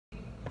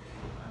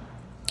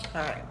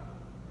Alright.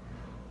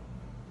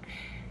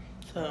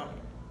 So,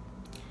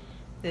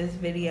 this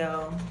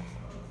video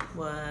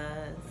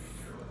was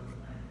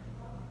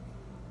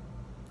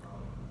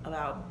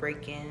about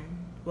breaking.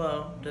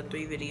 Well, the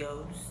 3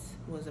 videos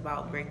was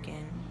about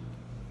breaking.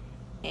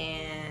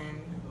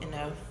 And in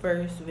the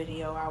first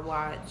video I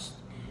watched,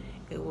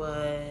 it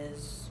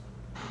was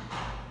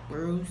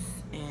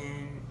Bruce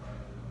and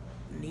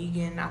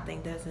Negan, I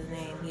think that's his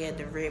name. He had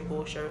the Red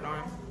Bull shirt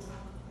on.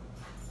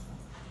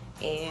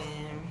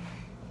 And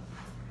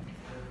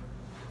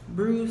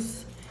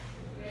Bruce,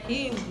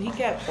 he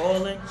kept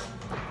falling,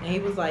 and he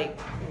was like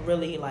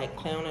really like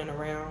clowning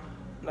around,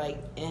 like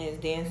in his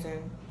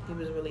dancing. He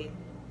was really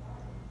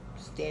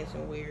just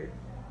dancing weird.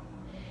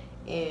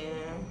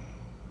 And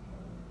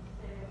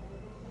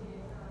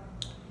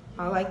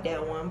I like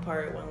that one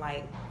part when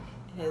like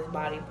his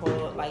body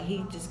paused, like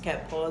he just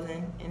kept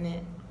pausing in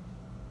it.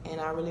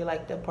 And I really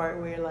like the part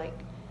where like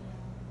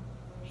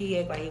he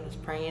acted like he was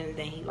praying and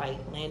then he like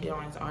landed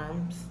on his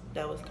arms.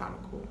 That was kind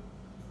of cool.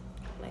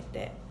 I like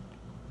that.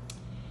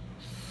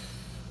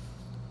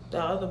 The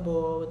other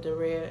boy with the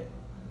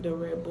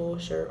Red Bull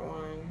shirt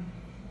on,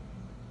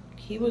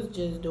 he was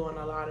just doing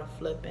a lot of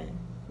flipping.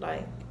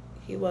 Like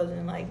he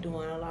wasn't like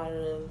doing a lot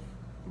of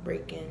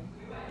breaking.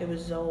 It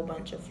was a whole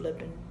bunch of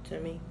flipping to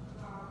me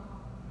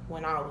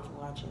when I was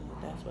watching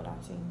it. That's what I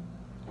seen.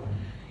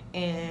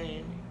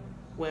 And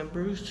when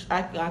Bruce,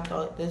 I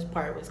thought this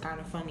part was kind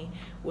of funny.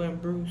 When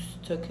Bruce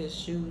took his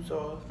shoes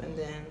off and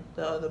then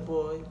the other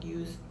boy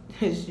used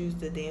his shoes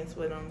to dance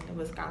with him, it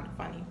was kind of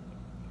funny.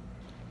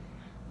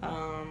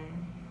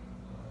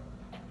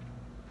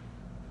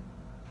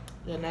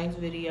 The next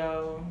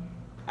video,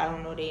 I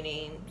don't know their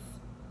names,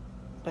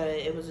 but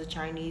it was a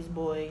Chinese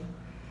boy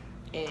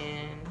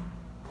and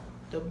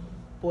the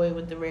boy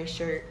with the red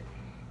shirt.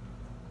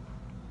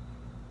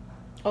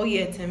 Oh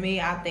yeah, to me,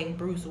 I think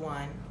Bruce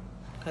won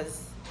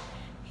because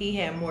he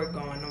had more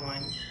going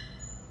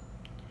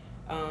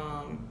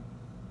on.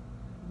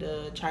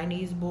 The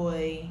Chinese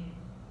boy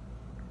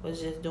was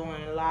just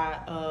doing a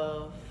lot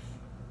of,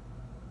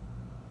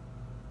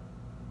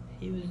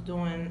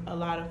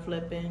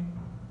 flipping.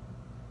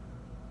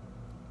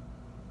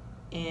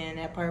 And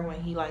that part when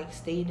he like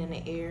stayed in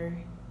the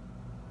air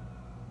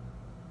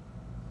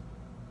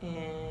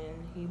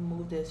and he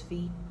moved his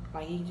feet,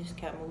 like he just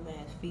kept moving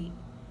his feet.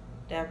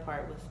 That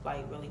part was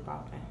like really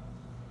popping.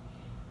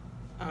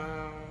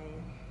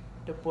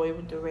 The boy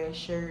with the red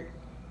shirt,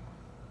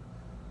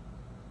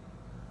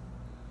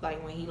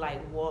 like when he like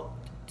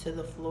walked to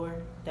the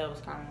floor, that was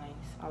kind of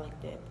nice. I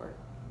like that part.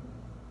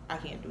 I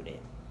can't do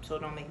that, so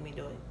don't make me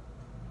do it.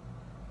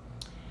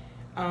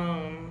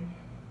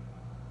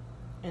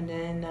 And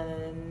then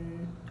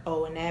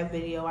in that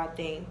video, I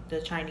think the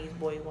Chinese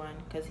boy won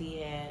because he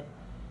had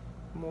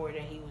more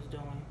than he was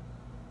doing.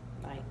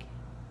 Like,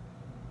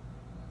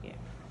 yeah.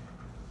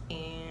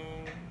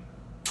 And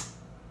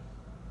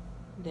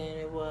then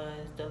it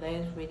was, the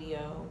last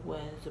video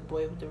was the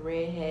boy with the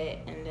red hat,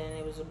 and then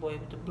it was a boy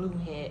with the blue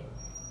hat.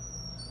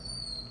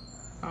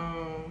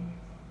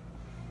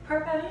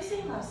 Perp, have you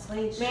seen my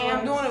suede shorts? Man,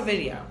 I'm doing a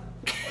video.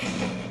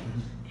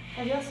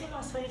 Have y'all seen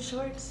my suede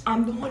shorts?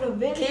 I'm doing a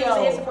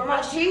video for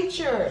my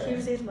teacher.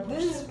 This is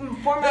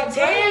for my damn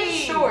grade.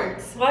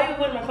 shorts. Why are you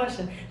avoiding my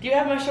question? Do you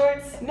have my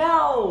shorts?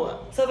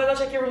 No. So if I go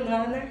check your room, they're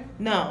not in there?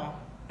 No.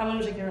 I'm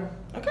gonna check your room.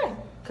 Okay.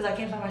 Because I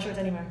can't find my shorts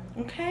anywhere.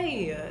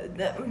 Okay.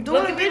 I'm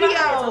doing Look a at video. me,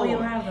 tell me you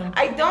don't have them.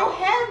 I don't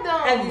have them.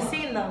 Have you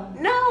seen them?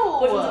 No.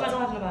 Which ones am I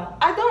talking about?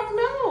 I don't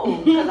know.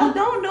 Because I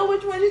don't know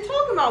which one you're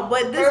talking about.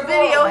 But this Purple.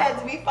 video has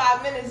to be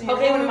 5 minutes. You're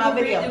ruining my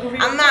video.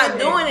 I'm not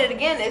doing it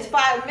again. It's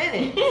 5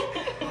 minutes.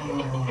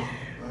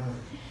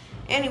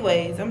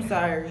 Anyways, I'm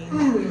sorry.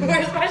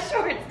 Where's my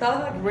shorts,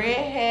 dog? Red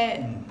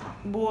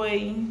hat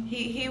boy,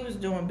 he was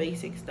doing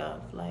basic stuff.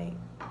 Like,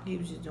 he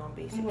was just doing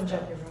basic I'm stuff.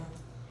 check your room.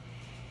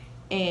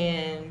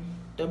 And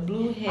the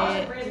blue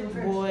hat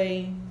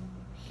boy,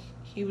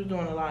 he was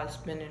doing a lot of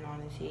spinning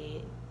on his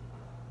head.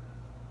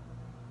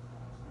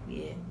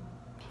 Yeah,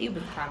 he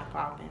was kind of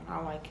popping. I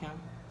like him.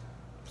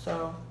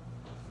 So,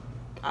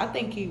 I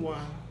think he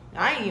won.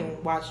 I ain't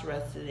even watched the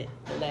rest of it,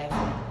 the last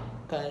one.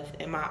 Because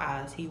in my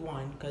eyes, he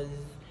won. Because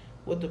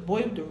what the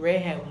boy with the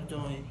red hat was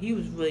doing, he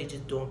was really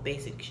just doing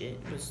basic shit.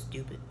 It was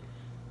stupid.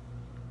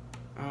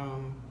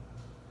 One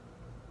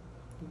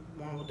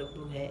with the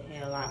blue hat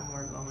had a lot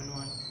more going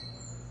on.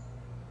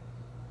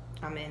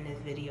 I'm in this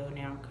video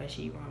now because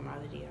she ruined my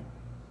video.